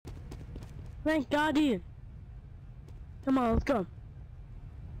Thank God, dude. Come on, let's go.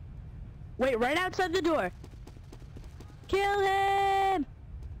 Wait, right outside the door. Kill him!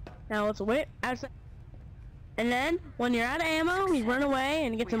 Now let's wait outside. And then, when you're out of ammo, we run away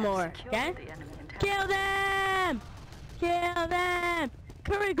and get some more, okay? Kill them! Kill them!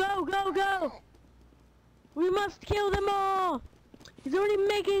 Hurry, go, go, go! We must kill them all! He's already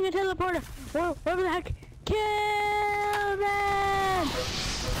making a teleporter! Whatever the heck! Kill them!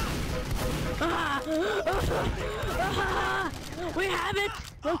 Ah! Ah! We have it!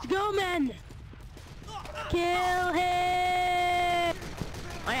 Let's go, men! Kill him!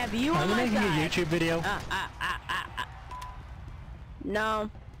 I have you on my side. Are you making a YouTube video? No,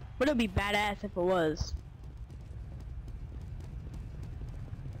 but it'd be badass if it was.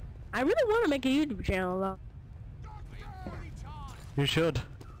 I really want to make a YouTube channel though. You should.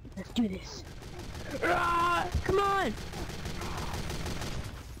 Let's do this. Come on!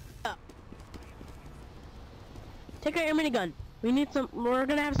 Take out your minigun. We need some. We're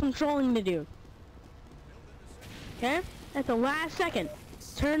gonna have some trolling to do. Okay? At the last second,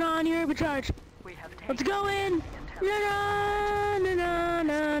 turn on your recharge. Let's go in. No, no, no,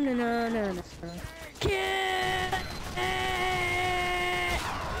 no, no, no, no, no. Kill!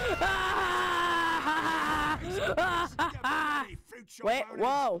 Wait,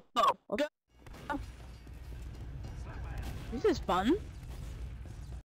 whoa. Okay. This is fun.